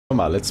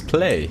Soma, let's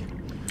play.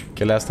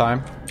 Okay, last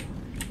time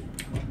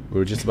we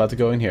were just about to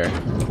go in here.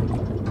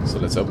 So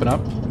let's open up,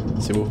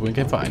 see what we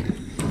can find.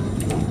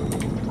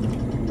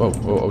 Whoa,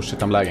 oh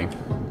shit, I'm lagging.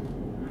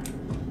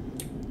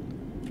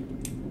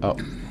 Oh.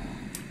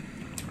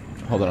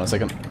 Hold on a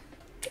second.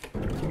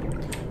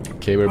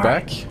 Okay, we're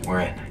back.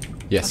 We're in.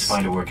 Yes. Let's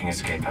find a working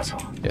escape vessel.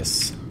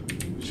 Yes.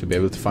 Should be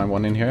able to find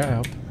one in here, I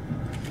hope.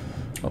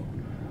 Oh.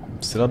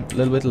 Still a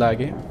little bit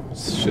laggy.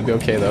 Should be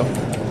okay though.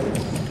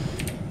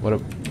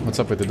 What's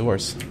up with the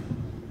doors?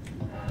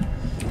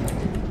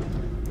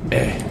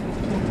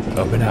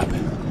 Open up.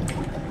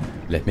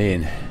 Let me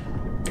in.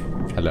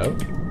 Hello?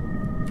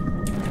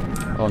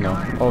 Oh no.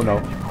 Oh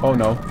no. Oh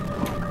no.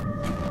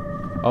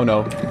 Oh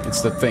no.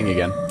 It's the thing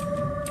again.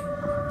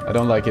 I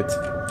don't like it.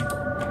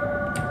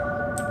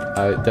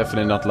 I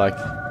definitely don't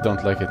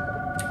like it.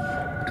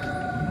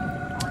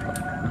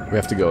 We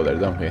have to go there,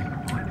 don't we?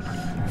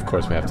 Of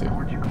course we have to.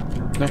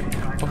 No.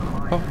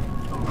 Oh.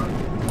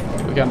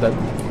 Okay, I'm dead.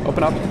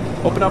 Open up.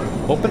 Open up.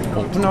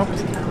 Open up.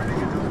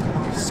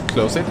 Just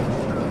close it.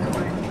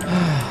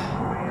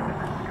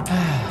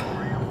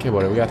 Okay,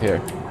 what do we got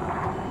here?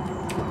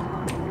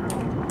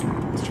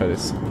 Let's try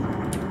this.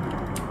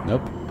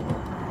 Nope.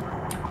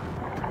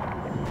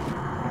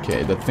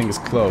 Okay, that thing is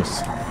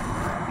close.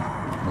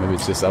 Maybe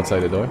it's just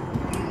outside the door.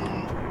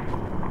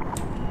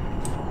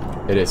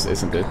 It is,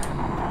 isn't it?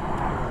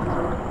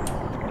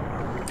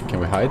 Can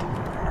we hide?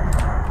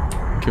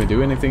 Can we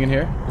do anything in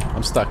here?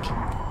 I'm stuck.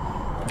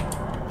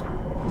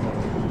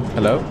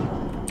 Hello?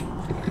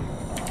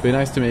 Be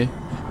nice to me.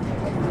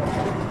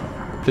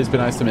 Please be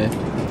nice to me.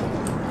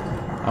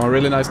 I'm a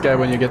really nice guy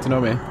when you get to know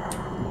me.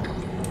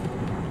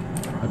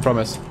 I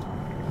promise.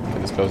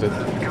 Can just close it.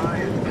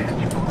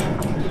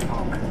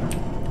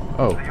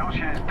 Oh. The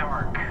ocean is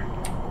dark.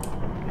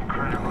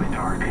 Incredibly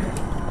dark.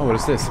 Oh, what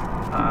is this? In the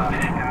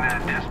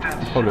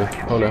distance. Holy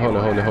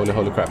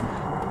crap.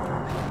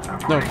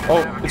 No,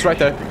 oh, it's right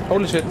there.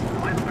 Holy shit.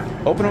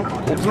 Open up.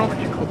 Open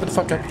the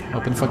fuck up.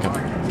 Open the fuck up.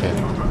 Okay.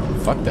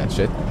 Fuck that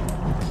shit.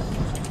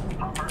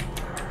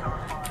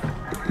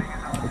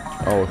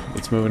 Oh,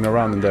 it's moving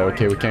around in there.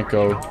 Okay, we can't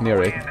go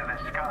near it.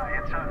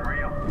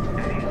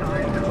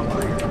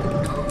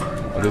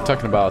 Are they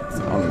talking about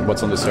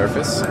what's on the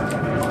surface?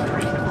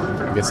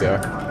 I guess they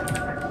are.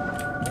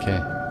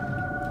 Okay.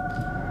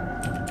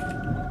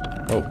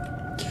 Oh.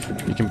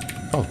 You can...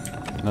 Oh,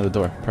 another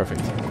door.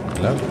 Perfect.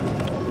 Hello?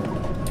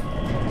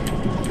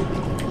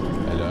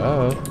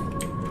 Hello?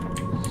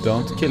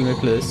 Don't kill me,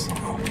 please.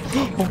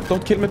 Oh,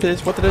 don't kill me,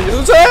 please. What did I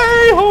do?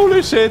 Hey!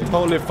 Holy shit!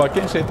 Holy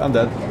fucking shit. I'm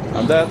dead.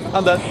 I'm dead.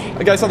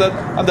 Guys, I'm dead.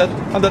 I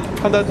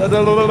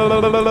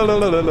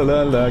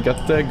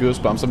got the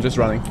goosebumps. I'm just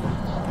running.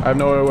 I have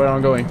no idea where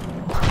I'm going.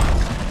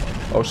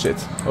 Oh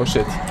shit. Oh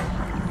shit.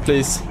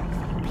 Please.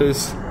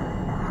 Please.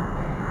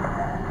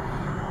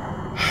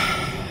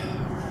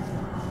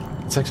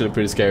 It's actually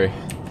pretty scary.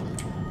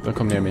 Don't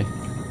come near me.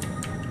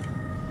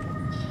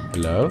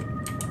 Hello?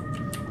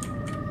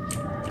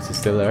 Is he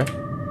still there?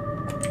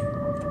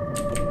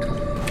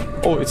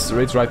 Oh, it's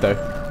right there.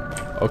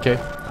 Okay.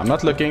 I'm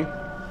not looking.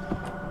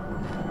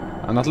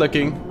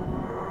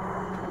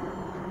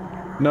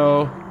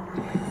 No.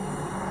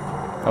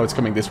 Oh, it's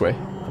coming this way.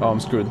 Oh, I'm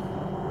screwed.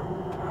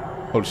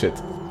 Holy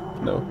shit.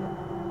 No.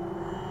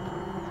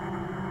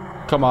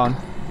 Come on.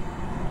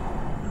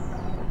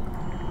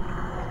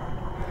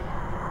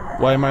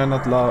 Why am I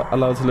not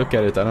allowed to look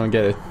at it? I don't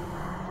get it.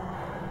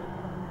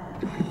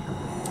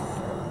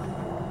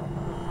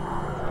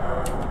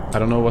 I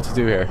don't know what to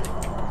do here.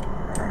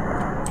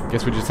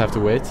 Guess we just have to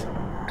wait.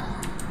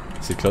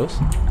 Is it close?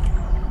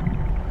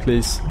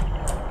 Please.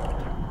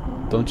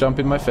 Don't jump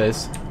in my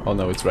face. Oh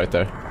no, it's right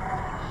there.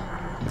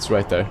 It's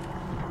right there.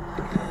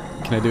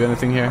 Can I do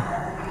anything here?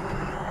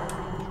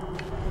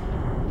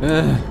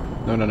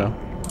 No.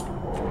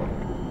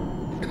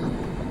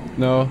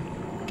 No.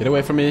 Get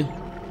away from me.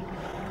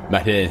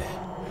 Martin,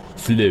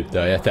 sluta,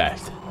 har jag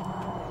sagt.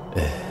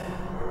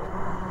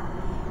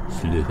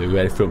 Sluta gå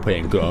ifrån på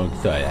en gång,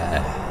 sa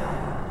jag.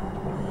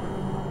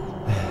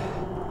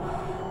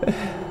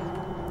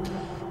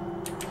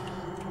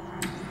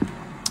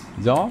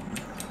 Ja.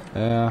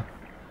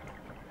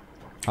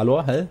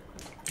 Hallå, hej.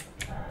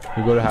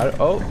 Hur går det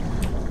här?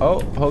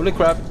 Oh, holy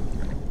crap.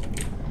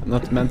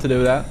 Not meant to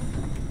do that.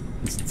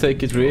 Let's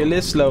take it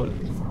really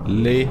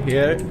slowly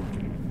here.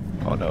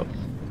 Oh no.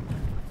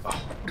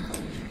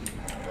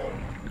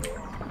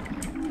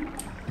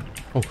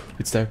 Oh,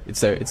 it's there.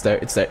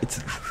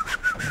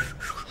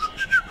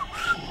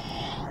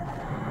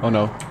 Oh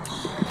no.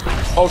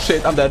 Oh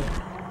shit, I'm dead.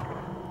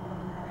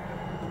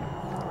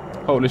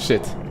 Holy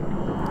shit.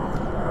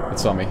 It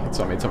saw me. It's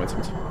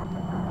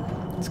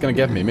gonna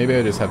get me. Maybe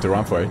I just have to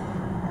run for it.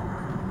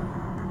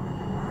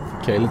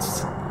 Okay,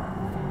 let's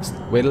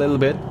wait a little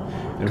bit.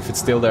 And if it's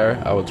still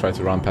there, I will try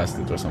to run past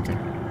it or something.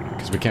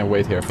 Because we can't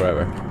wait here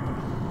forever.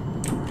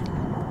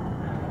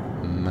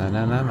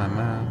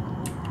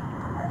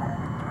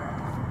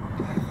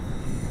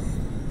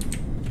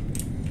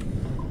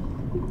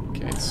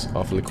 Okay, it's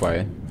awfully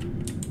quiet.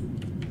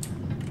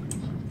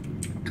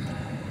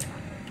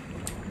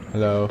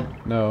 Hello.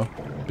 No.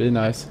 Be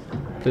nice.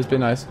 Please be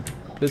nice.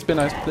 Please be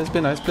nice. Please be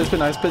nice. Please be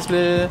nice. Please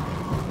be...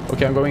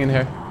 Okay, I'm going in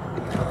here.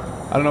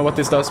 I don't know what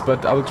this does,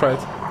 but I will try it.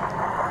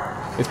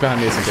 It's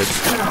behind me, isn't it?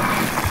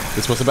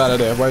 This was a bad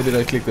idea. Why did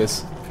I click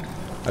this?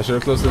 I should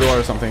have closed the door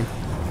or something.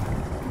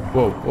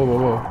 Whoa, whoa, whoa,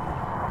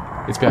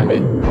 whoa. It's behind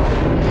me.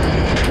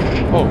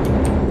 Oh,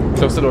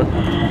 close the door.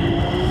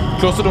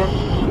 Close the door.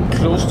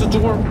 Close the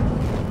door.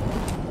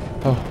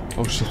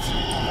 Oh shit.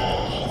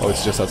 Oh,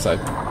 it's just outside.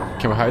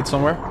 Can we hide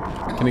somewhere?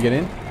 Can we get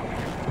in?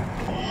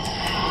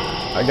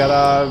 I got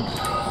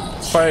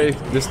a fire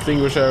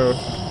extinguisher.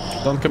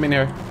 Don't come in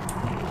here.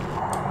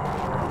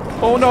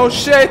 Oh no,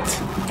 shit!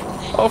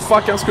 Oh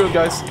fuck, I'm screwed,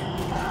 guys.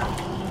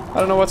 I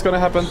don't know what's gonna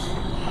happen.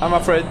 I'm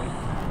afraid.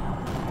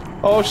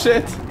 Oh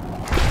shit!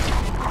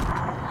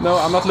 No,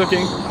 I'm not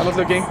looking. I'm not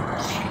looking.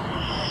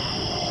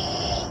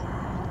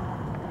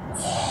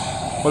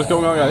 What's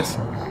going on, guys?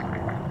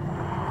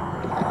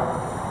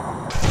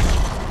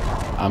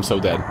 I'm so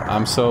dead.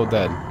 I'm so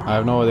dead. I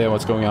have no idea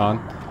what's going on.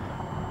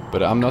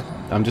 But I'm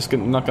just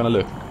not gonna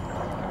look.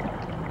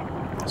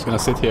 Just gonna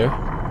sit here.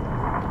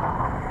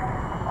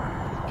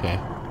 Okay.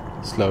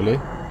 Slowly.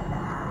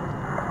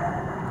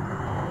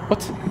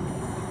 What?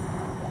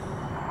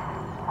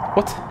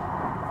 What?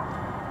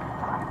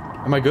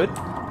 Am I good?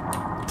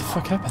 What the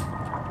fuck happened?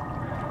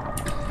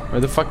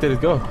 Where the fuck did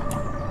it go?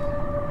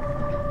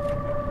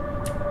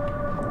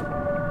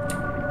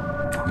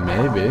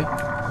 Maybe.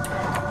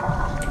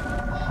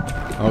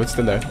 Oh, it's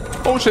still there.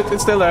 Oh shit,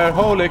 it's still there.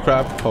 Holy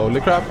crap.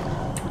 Holy crap.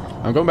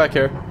 I'm going back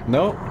here.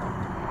 No.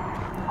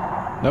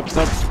 Nope,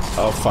 nope.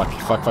 Oh fuck.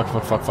 Fuck, fuck,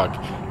 fuck, fuck, fuck.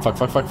 Fuck,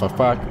 fuck, fuck, fuck,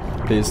 fuck.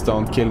 Please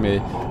don't kill me.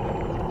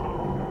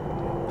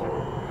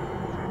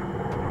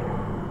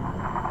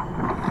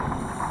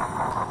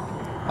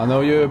 I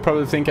know you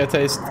probably think I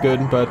taste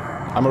good, but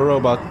I'm a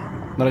robot,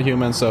 not a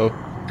human, so...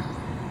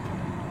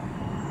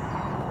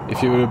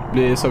 If you would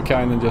be so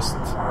kind and just...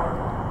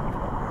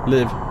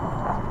 leave.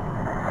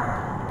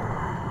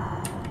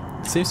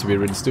 It seems to be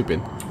really stupid.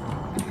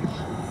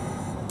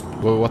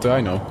 Well, what do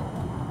I know?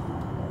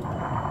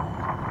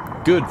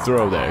 Good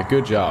throw there,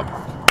 good job.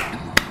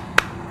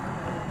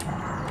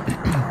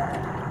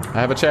 I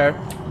have a chair.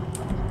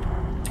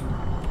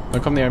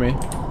 Don't come near me.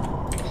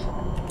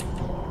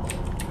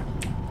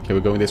 Okay, we're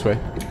going this way.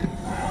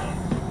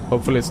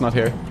 Hopefully it's not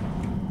here.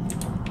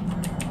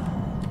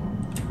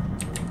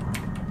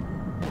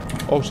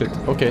 Oh shit,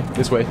 okay,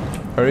 this way.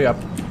 Hurry up.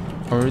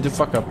 Hurry the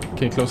fuck up.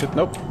 Can you close it?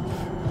 Nope.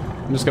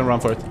 I'm just gonna run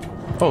for it.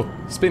 Oh,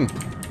 spin.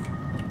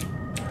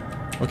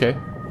 Okay.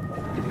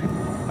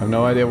 I have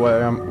no idea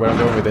where I'm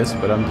going with this,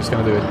 but I'm just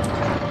gonna do it.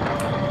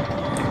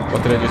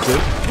 What did I just do?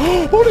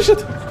 Holy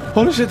shit!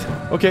 Holy shit!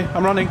 Okay,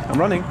 I'm running. I'm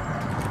running.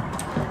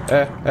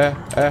 Can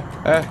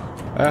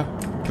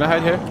I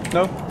hide here?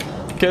 No.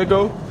 Okay,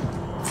 go.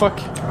 Fuck.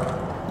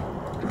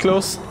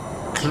 Close.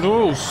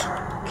 Close.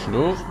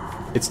 Close.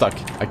 It's stuck.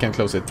 I can't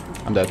close it.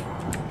 I'm dead.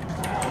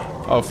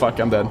 Oh fuck,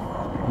 I'm dead.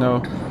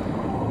 No.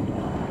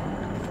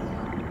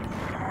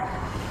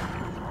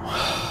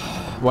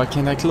 Why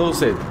can't I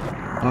close it?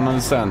 I don't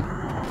understand.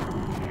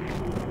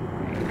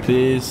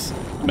 Please.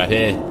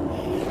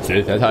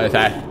 Sluta ta det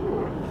här.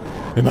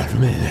 Det är bara för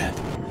mig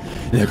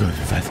det. Jag går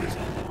för fast.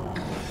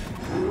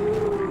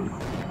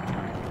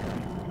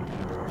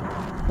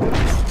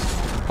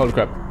 Holy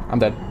crap, I'm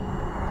dead.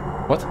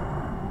 What?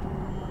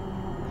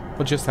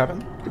 What just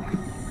happened?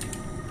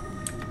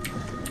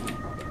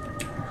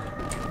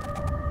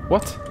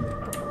 What?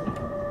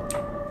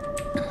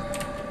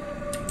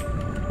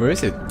 Where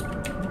is it?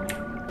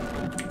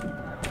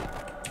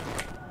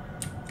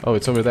 Oh,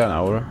 it's over there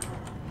now, or?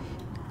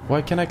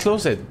 Why can't I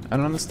close it? I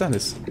don't understand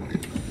this.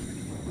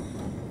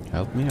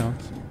 Help me out.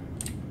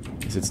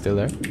 Is it still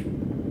there?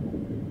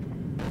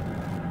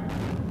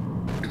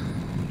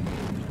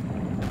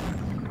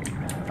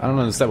 I don't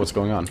understand what's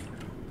going on.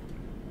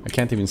 I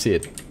can't even see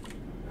it.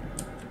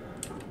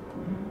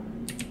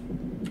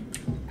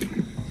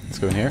 Let's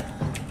go in here.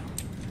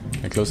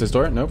 Can I close this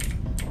door? Nope.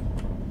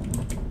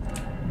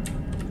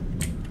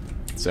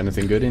 Is there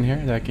anything good in here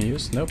that I can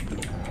use? Nope.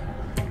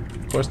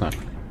 Of course not.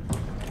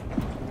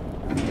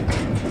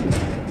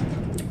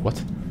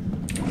 What?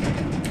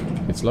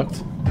 It's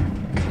locked.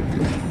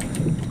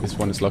 This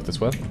one is locked as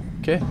well.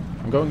 Okay,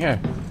 I'm going here.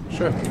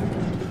 Sure.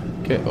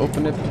 Okay,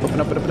 open it. Open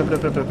up.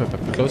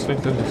 Close it.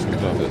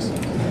 Close this.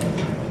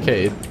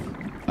 Okay,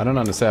 I don't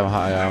understand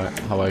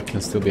how I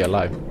can still be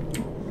alive.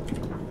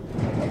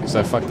 Because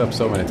I fucked up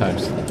so many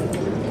times.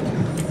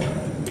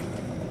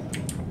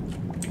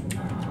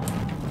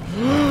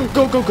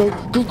 Go, go, go,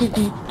 go, go,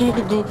 go, go,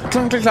 go, go,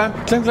 climb, climb, climb,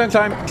 climb,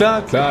 climb, climb,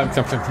 climb, climb,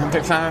 climb,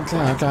 climb, climb,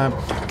 climb, climb, climb,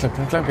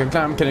 climb, climb, climb,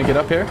 climb. Can you get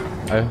up here?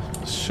 I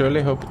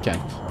surely hope it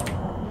can't.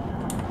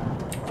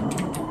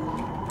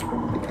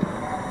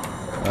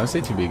 I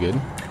say to be good.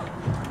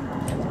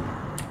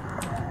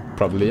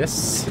 Probably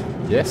yes.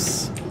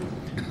 Yes.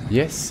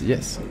 Yes,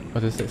 yes.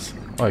 What is this?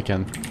 Oh, I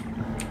can.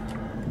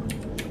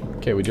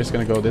 Okay, we're just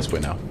gonna go this way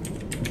now.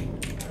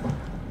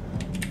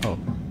 Oh,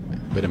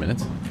 wait a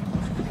minute.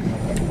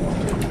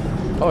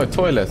 Oh, a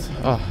toilet.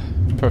 Oh,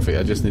 perfect.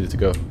 I just needed to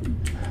go.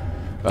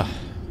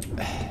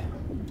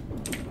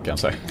 Okay, I'm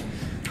sorry.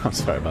 I'm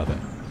sorry about that.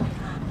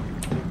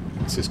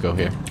 Let's just go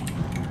here.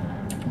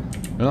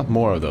 There are not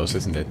more of those,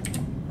 isn't it?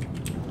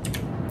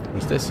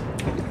 What's this?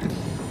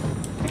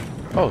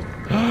 Oh.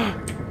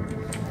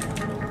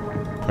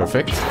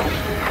 Perfect.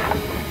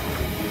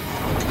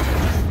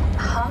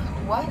 Huh?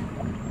 What?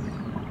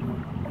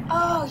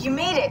 Oh, you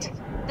made it.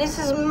 This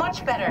is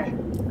much better.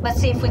 Let's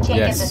see if we can't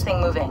get this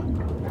thing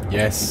moving.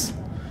 Yes.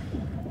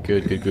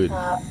 Good, good, good.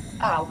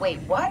 Wait,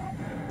 what?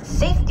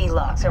 Safety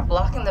locks are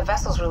blocking the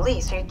vessel's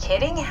release. Are you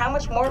kidding? How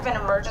much more of an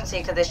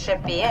emergency could this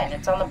ship be in?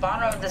 It's on the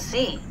bottom of the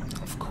sea.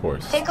 Of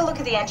course. Take a look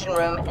at the engine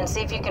room and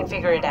see if you can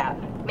figure it out.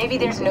 Maybe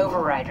there's an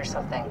override or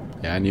something.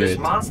 Yeah, I knew There's it.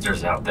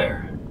 monsters out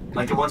there.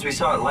 Like the ones we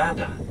saw at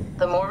Lambda.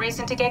 The more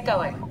reason to get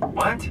going.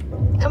 What?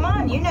 Come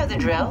on, you know the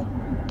drill.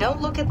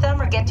 Don't look at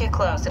them or get too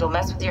close. It'll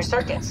mess with your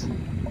circuits.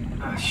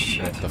 Oh,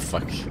 shit. The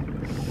fuck?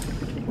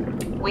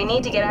 We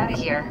need to get out of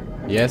here.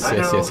 Yes, I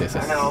yes, know, yes, yes,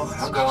 yes. I know.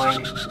 I'm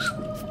going.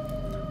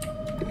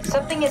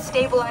 Something is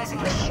stabilizing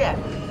the ship.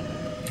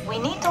 We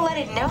need to let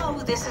it know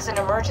this is an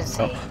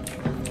emergency. Oh.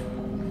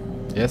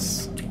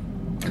 Yes.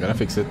 I'm gonna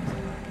fix it.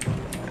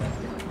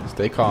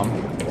 Stay calm.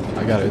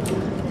 I got it.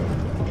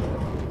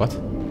 What?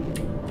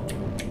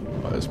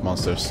 Oh, there's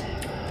monsters.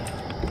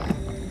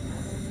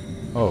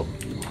 Oh.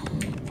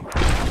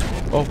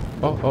 Oh,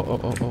 oh, oh, oh,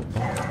 oh, oh, oh.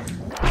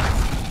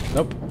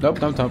 Nope, nope,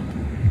 nope, nope.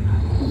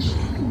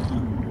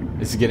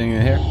 Is it getting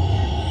in here?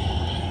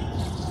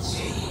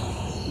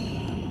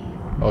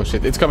 Oh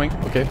shit, it's coming.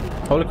 Okay.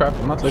 Holy crap,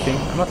 I'm not looking.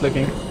 I'm not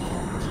looking.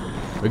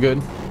 We're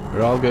good.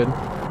 We're all good.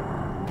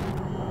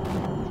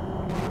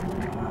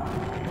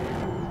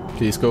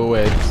 Please go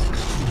away.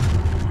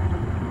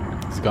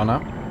 Is it gone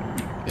now?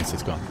 Yes,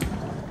 it's gone.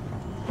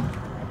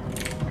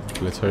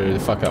 Let's hurry the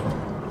fuck up.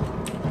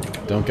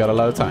 Don't got a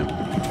lot of time.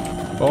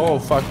 Oh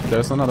fuck,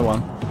 there's another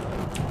one.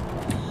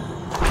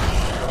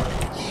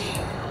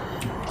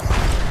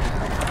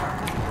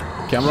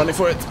 Okay, I'm running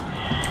for it.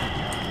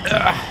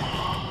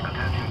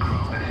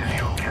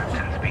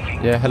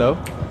 Yeah, hello.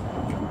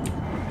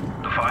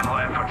 The final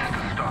efforts to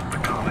stop the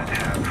comet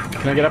have...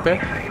 Can I get up here?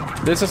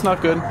 This is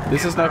not good.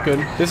 This is not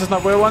good. This is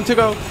not where I want to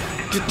go.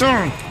 Get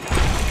down.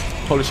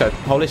 Holy shit.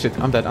 Holy shit.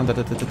 I'm dead. I'm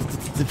dead.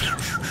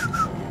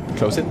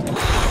 Close it.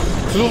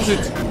 Close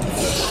it.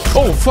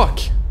 Oh, fuck.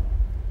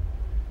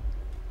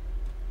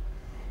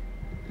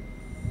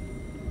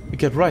 You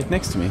get right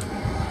next to me.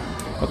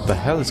 What the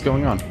hell is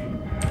going on?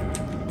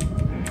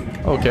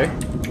 Okay.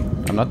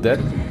 I'm not dead.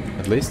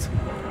 At least.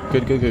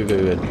 Good, good, good,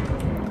 good, good.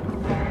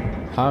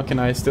 How can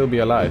I still be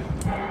alive?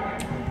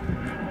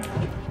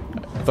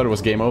 I thought it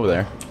was game over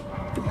there.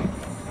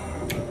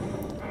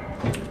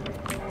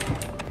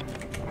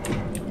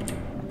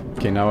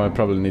 Okay, now I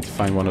probably need to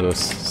find one of those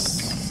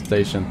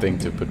station thing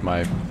to put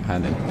my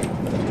hand in.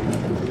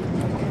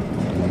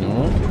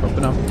 No,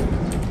 open up.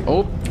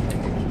 Oh!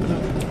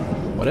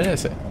 What did I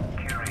say?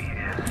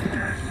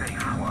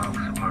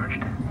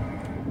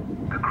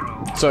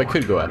 So I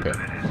could go up here.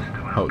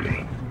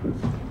 Holy.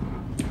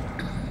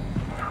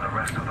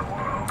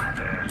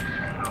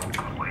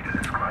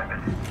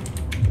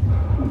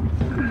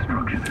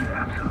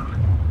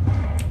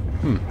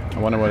 I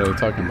wonder what they're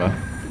talking about.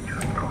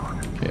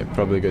 Okay,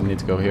 probably gonna need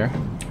to go here.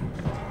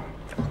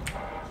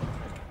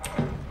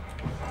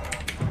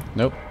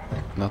 Nope,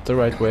 not the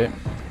right way.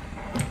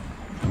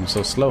 I'm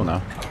so slow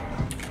now.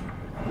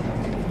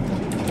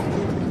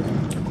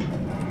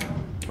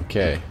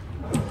 Okay.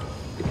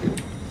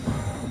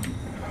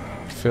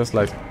 Feels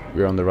like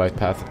we're on the right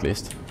path at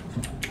least.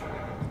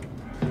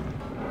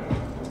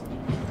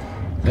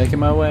 Making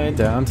my way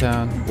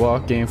downtown,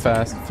 walking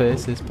fast,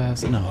 faces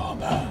passing. Oh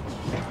man.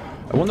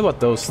 I wonder what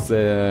those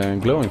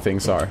glowing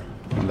things are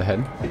on the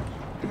head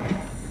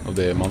of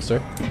the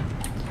monster.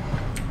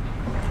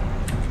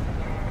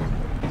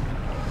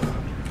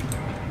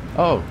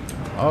 Oh,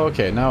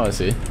 okay, now I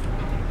see.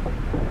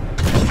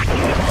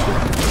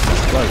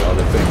 Like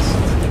other things.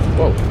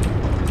 Whoa.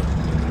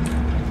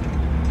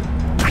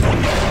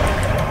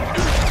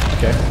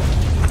 Okay.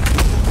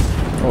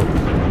 Oh.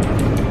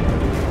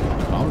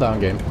 Calm down,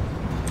 game.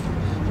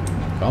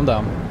 Calm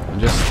down. And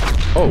just...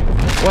 Oh,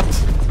 what?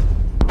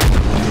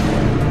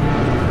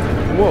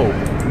 Whoa.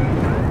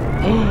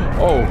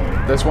 Oh,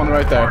 there's one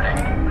right there.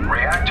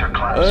 Reactor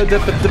class proceed to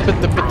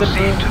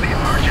the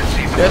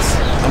emergency. Yes,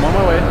 I'm on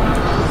my way.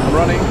 I'm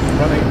running,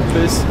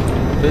 please,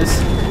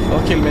 please,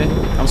 don't kill me.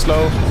 I'm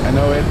slow, I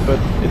know it, but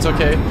it's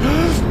okay.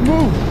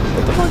 Move!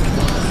 What the fuck?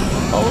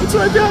 Oh, it's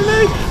right behind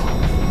me!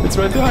 It's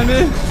right behind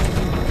me!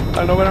 I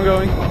don't know where I'm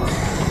going.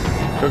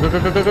 Go, go, go,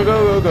 go, go, go,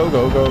 go,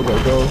 go, go,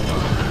 go, go.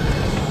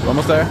 We're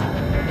almost there.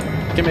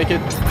 Can make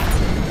it.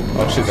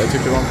 Oh shit, I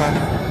took the wrong path.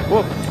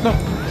 Whoa, no,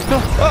 no.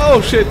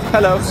 Oh shit,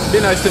 hello. Be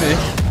nice to me.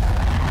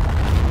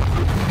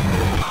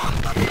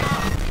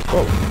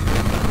 Whoa.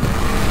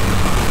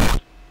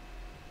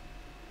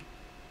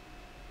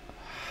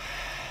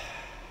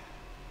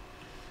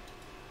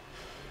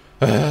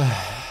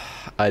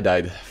 I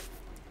died.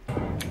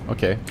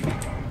 Okay.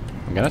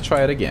 I'm gonna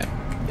try it again.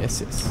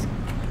 Yes, yes.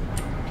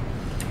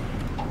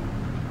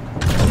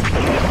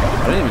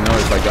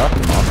 got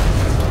them off.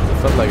 It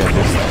felt like I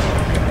just...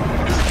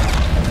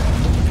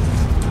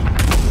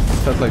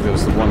 It felt like there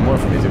was one more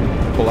for me to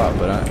pull out,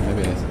 but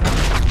maybe it is.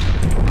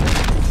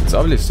 It's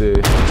obviously...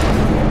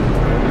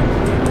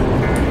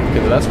 Okay,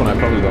 the last one I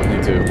probably don't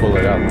need to pull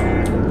it out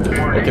now.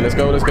 Okay, let's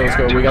go, let's go, let's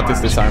go. We got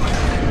this time.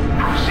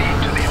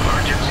 Proceed to the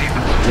emergency.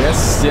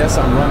 Yes, yes,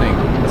 I'm running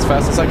as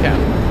fast as I can.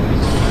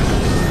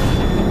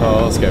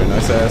 Oh, scary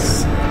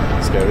noises.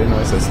 Scary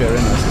noises, scary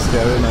noises,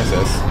 scary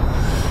noises.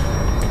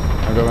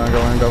 I'm going, I'm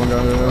going, I'm going,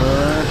 I'm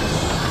going.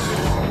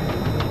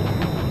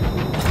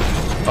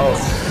 Oh,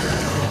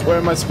 where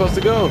am I supposed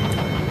to go?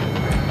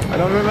 I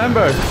don't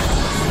remember.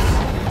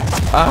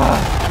 Ah.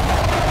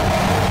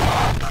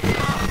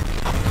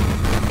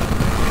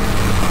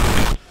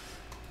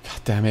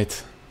 God damn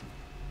it.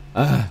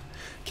 Ah.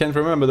 Can't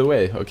remember the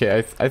way.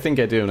 Okay, I think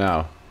I do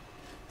now.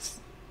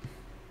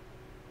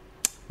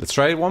 Let's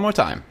try it one more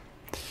time.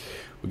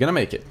 We're gonna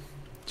make it.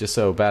 Just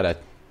so bad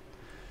at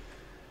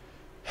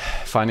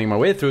finding my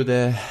way through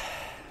the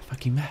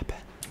fucking map.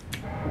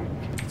 Okay,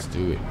 let's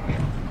do it.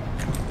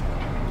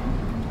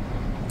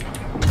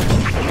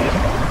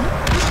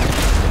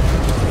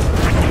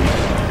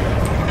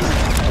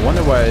 I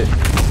wonder why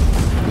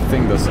the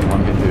thing doesn't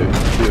want me to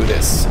do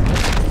this.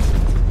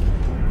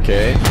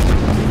 Okay.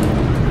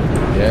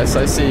 Yes,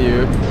 I see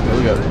you. There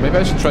we go. Maybe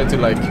I should try to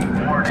like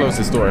close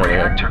this door over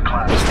here.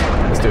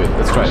 Let's do it.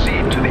 Let's try it.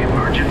 Proceed to the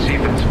emergency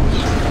vessels.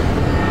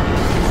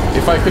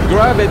 If I could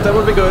grab it, that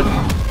would be good.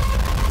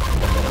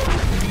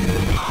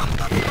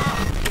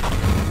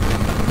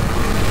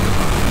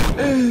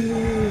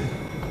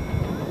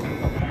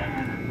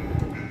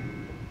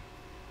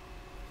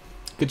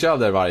 Good job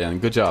there, Vargen.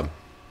 Good job.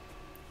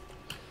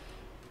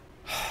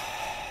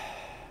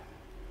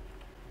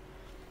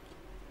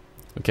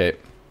 Okay.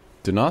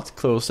 Do not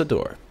close the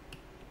door.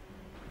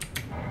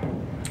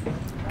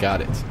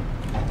 Got it.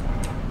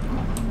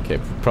 Okay,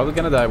 probably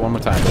gonna die one more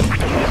time, but at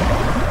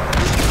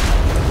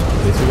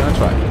least we're gonna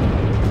try.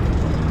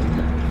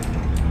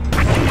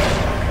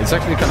 It's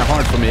actually kind of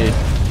hard for me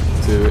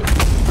to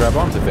grab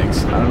onto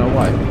things. I don't know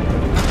why.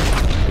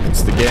 If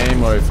it's the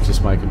game or if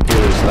just my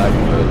computer is lagging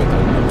a little bit. I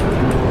don't know.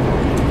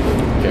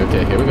 Okay,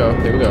 okay, here we go,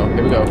 here we go,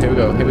 here we go, here we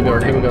go, here we go,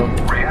 here we go.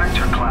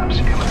 Reactor collapse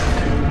imminent.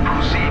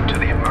 Proceed to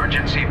the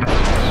emergency vessels.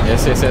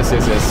 Yes, yes, yes,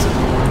 yes, yes.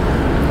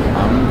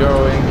 I'm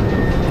going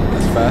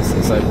as fast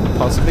as I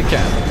possibly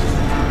can.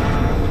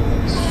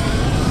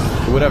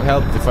 It would have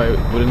helped if I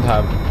wouldn't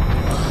have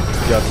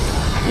got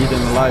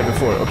eaten alive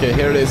before. Okay,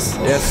 here it is.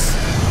 Yes.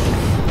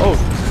 Oh,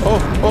 oh,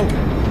 oh.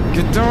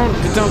 Get down,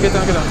 get down, get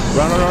down, get down.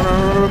 Run, run, run,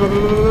 run, run, run,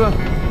 run, run.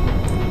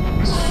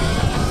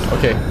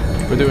 Okay,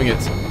 we're doing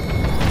it.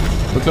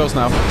 We're close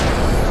now.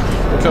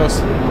 We're close.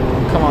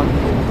 Come on.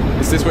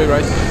 It's this way,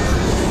 right?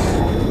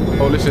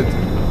 Holy shit.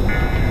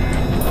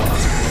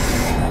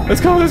 Let's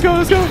go, let's go,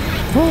 let's go.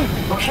 Oh.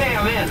 Okay,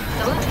 I'm in.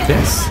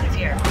 Yes. Out of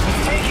here.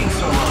 It's taking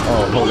so long.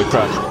 Oh, holy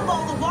crap. Pump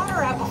all the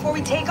water out before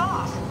we take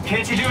off.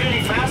 Can't you do it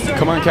any faster?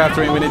 Come on,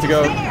 Catherine, we need to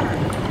go.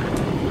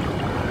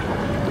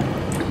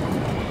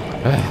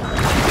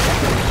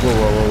 Whoa,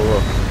 whoa, whoa, whoa,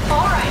 whoa.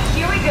 All right,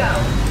 here we go.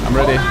 I'm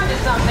ready. Hold on to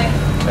something.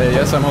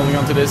 Yes, I'm holding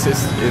on to this.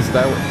 Is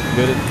that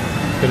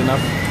good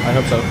enough? I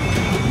hope so.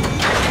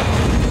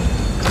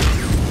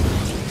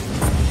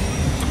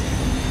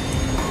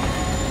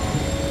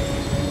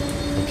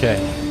 Okay,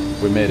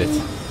 we made it.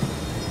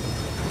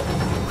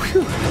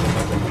 Whew.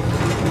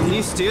 Can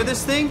you steer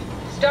this thing?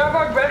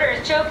 Starboard rudder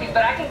is choky,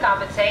 but I can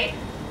compensate.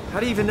 How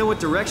do you even know what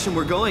direction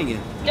we're going in?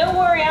 Don't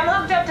worry, I'm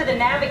hooked up to the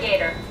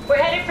navigator. We're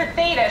headed for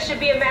Theta. Should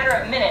be a matter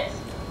of minutes.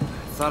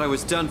 Thought I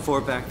was done for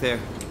back there.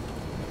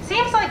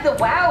 Seems like the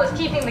WOW is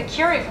keeping the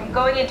Curie from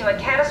going into a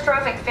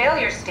catastrophic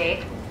failure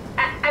state.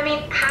 I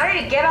mean, how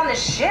did it get on the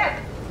ship?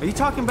 Are you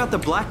talking about the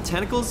black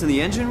tentacles in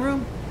the engine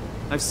room?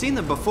 I've seen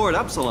them before at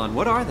Upsilon.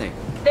 What are they?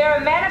 They're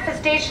a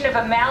manifestation of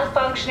a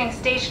malfunctioning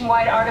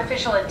station-wide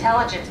artificial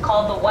intelligence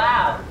called the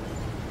WOW.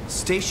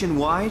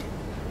 Station-wide?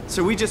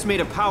 So we just made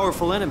a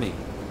powerful enemy.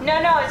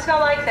 No, it's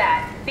not like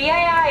that. The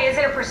AI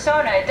isn't a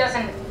persona. It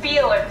doesn't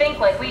feel or think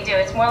like we do.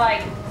 It's more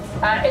like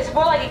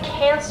a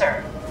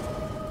cancer.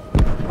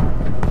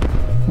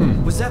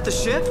 Was that the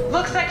ship?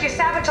 Looks like your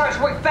sabotage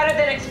worked better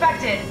than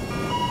expected.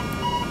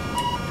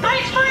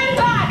 Brace for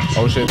impact!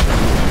 Oh shit.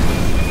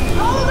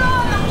 Hold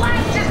on, the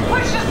blast just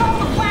pushed us off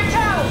the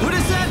plateau! What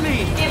does that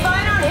mean? If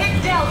I don't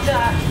hit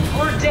Delta,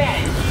 we're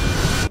dead.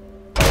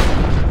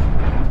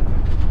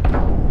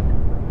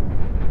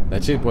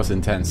 That shit was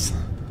intense.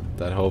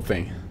 That whole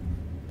thing.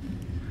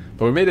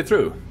 But we made it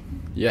through.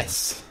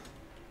 Yes.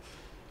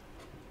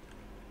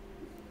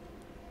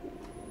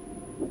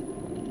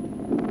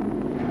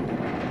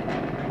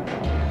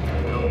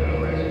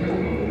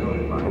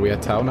 Are we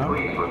at Tau now?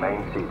 Please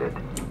remain seated.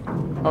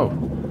 Oh.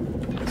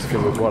 It's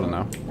filled with water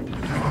now.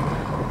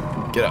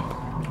 Get up.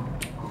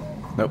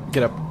 Nope,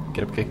 get up.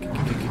 Get up, get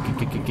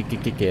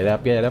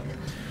up, get up.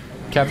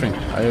 Catherine,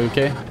 are you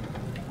okay?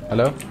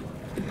 Hello?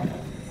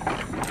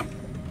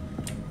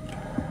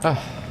 Ah.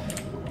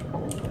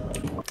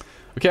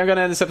 Okay, I'm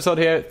gonna end this episode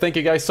here. Thank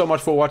you guys so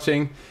much for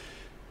watching.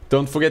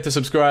 Don't forget to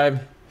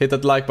subscribe. hit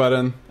that like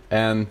button,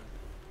 and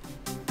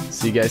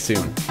see you guys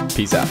soon.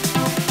 Peace out.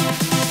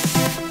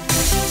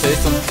 Say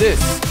some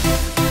this.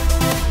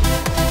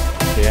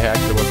 Okay, I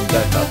actually wasn't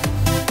that tough.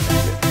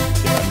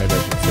 Yeah, maybe I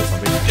should say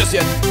something just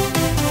yet.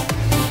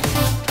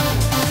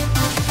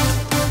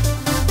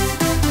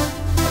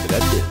 How did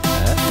that do?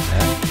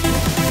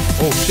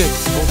 Oh shit!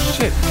 Oh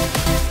shit!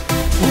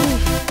 Oh.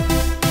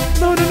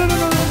 No!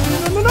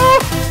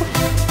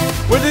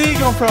 Where did he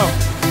come from?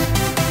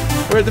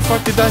 Where the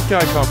fuck did that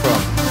guy come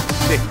from?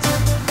 Shit.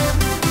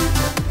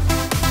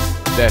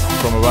 Death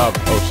from above.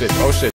 Oh shit, oh shit.